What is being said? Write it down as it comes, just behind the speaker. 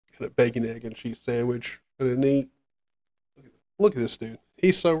making a bacon, egg, and cheese sandwich. And eat. Look at this dude.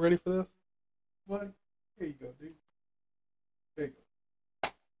 He's so ready for this. Buddy, here you go, dude. There you go.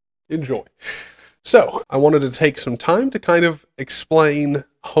 Enjoy. So I wanted to take some time to kind of explain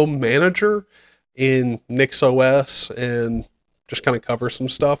Home Manager in NixOS and just kind of cover some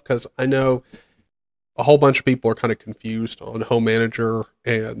stuff, because I know a whole bunch of people are kind of confused on Home Manager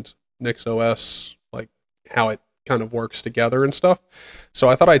and NixOS, like how it kind of works together and stuff. So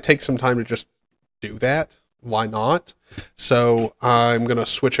I thought I'd take some time to just do that. Why not? So I'm going to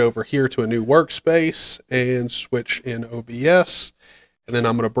switch over here to a new workspace and switch in OBS. And then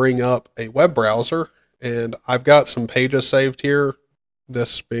I'm going to bring up a web browser, and I've got some pages saved here,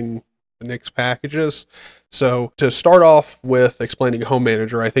 this being the Nix packages. So to start off with explaining Home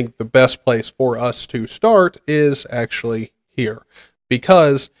Manager, I think the best place for us to start is actually here.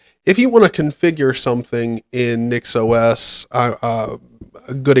 Because if you want to configure something in NixOS, a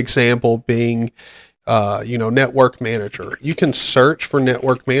good example being Network Manager. You can search for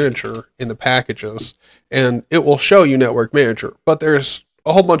Network Manager in the packages and it will show you Network Manager, but there's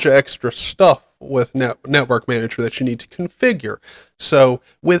a whole bunch of extra stuff with Network Manager that you need to configure. So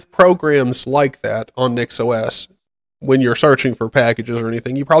with programs like that on NixOS, when you're searching for packages or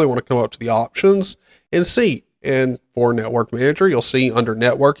anything, you probably want to come up to the options and see. And for Network Manager, you'll see under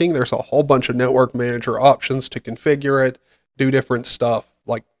networking, there's a whole bunch of Network Manager options to configure it, do different stuff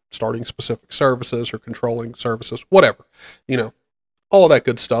like starting specific services or controlling services, whatever, all of that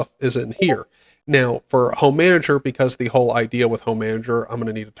good stuff is in here. Now for Home Manager, because the whole idea with Home Manager, I'm going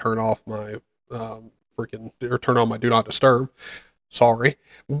to need to turn off my turn on my do not disturb. Sorry.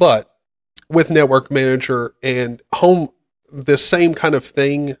 But with Network Manager and the same kind of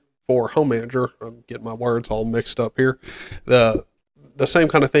thing for Home Manager, I'm getting my words all mixed up here. The same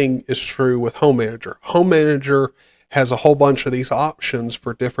kind of thing is true with Home Manager. Home Manager has a whole bunch of these options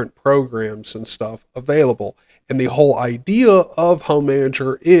for different programs and stuff available. And the whole idea of Home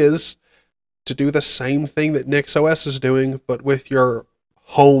Manager is to do the same thing that NixOS is doing, but with your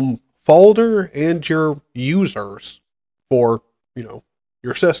home folder and your users for,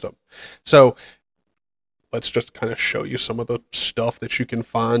 your system. So let's just kind of show you some of the stuff that you can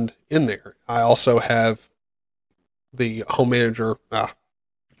find in there. I also have the Home Manager. I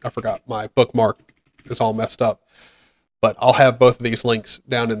forgot my bookmark is all messed up. But I'll have both of these links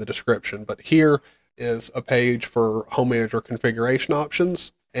down in the description. But here is a page for Home Manager configuration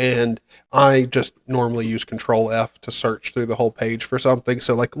options. And I just normally use Control F to search through the whole page for something.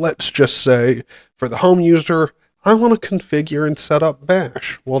 So like, let's just say for the home user, I want to configure and set up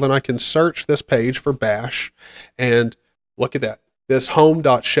Bash. Well, then I can search this page for Bash and look at that. This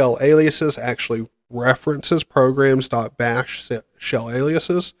home.shell aliases actually references programs.bash shell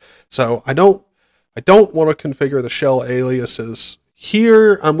aliases. So I don't want to configure the shell aliases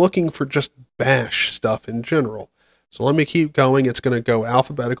here. I'm looking for just Bash stuff in general. So let me keep going. It's going to go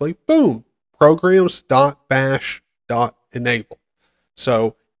alphabetically. Boom. Programs.bash.enable.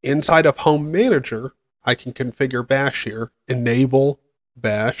 So inside of Home Manager, I can configure Bash here, enable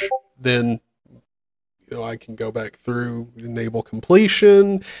Bash. Then, I can go back through, enable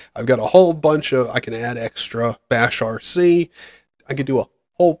completion. I've got a whole bunch of, I can add extra Bash RC. I can do a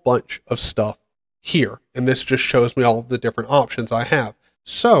whole bunch of stuff here. And this just shows me all of the different options I have.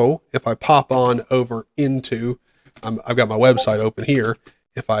 So if I pop on over into, I've got my website open here.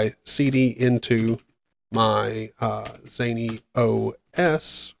 If I CD into my ZanyOS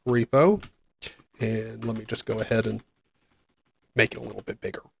repo, and let me just go ahead and make it a little bit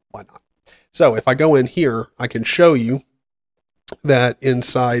bigger. Why not? So if I go in here, I can show you that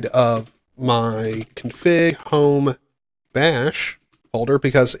inside of my config home bash folder,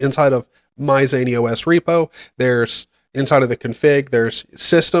 because inside of my ZanyOS repo, there's inside of the config, there's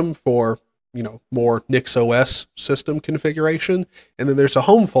system for, more NixOS system configuration. And then there's a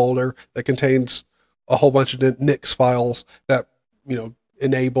home folder that contains a whole bunch of Nix files that,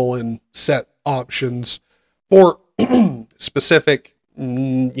 enable and set options for specific,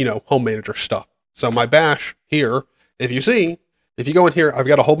 Home Manager stuff. So my bash here, if you go in here, I've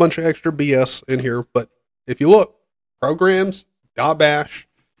got a whole bunch of extra BS in here, but if you look, programs.bash,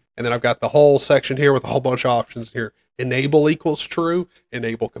 and then I've got the whole section here with a whole bunch of options here. Enable equals true,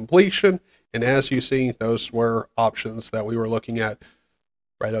 enable completion, and as you see, those were options that we were looking at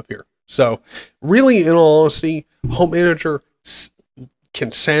right up here. So really, in all honesty, Home Manager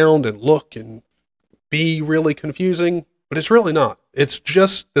can sound and look and be really confusing, but it's really not. It's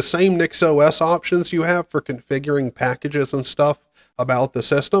just the same NixOS options you have for configuring packages and stuff about the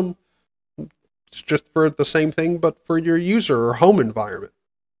system. It's just for the same thing, but for your user or home environment.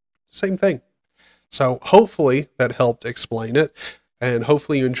 Same thing. So hopefully that helped explain it. and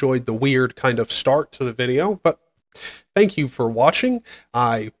hopefully you enjoyed the weird kind of start to the video, but thank you for watching.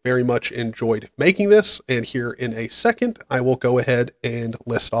 I very much enjoyed making this, and here in a second, I will go ahead and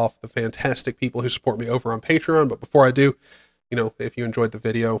list off the fantastic people who support me over on Patreon. But before I do, if you enjoyed the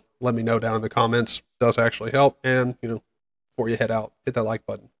video, let me know down in the comments. It does actually help. And, before you head out, hit that like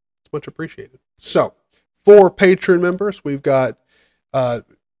button. It's much appreciated. So, for Patreon members, we've got, I'm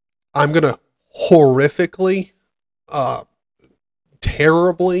going to horrifically,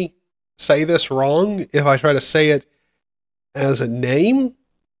 terribly say this wrong if I try to say it as a name.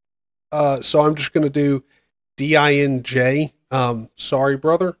 So I'm just going to do DINJ. Sorry,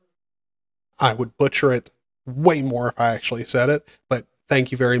 brother. I would butcher it way more if I actually said it, but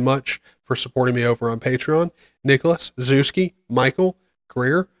thank you very much for supporting me over on Patreon. Nicholas, Zuski, Michael,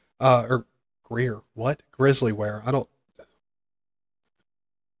 Grizzlyware.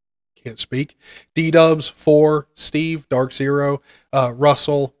 Can't speak. D-Dubs, 4, Steve, Dark Zero,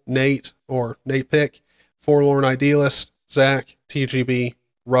 Russell, Nate, or Nate Pick, Forlorn Idealist, Zach, TGB,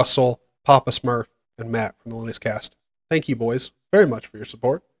 Russell, Papa Smurf, and Matt from the Linux Cast. Thank you, boys, very much for your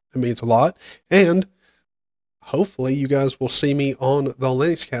support. It means a lot. And hopefully you guys will see me on the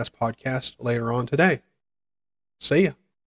Linux Cast podcast later on today. See ya.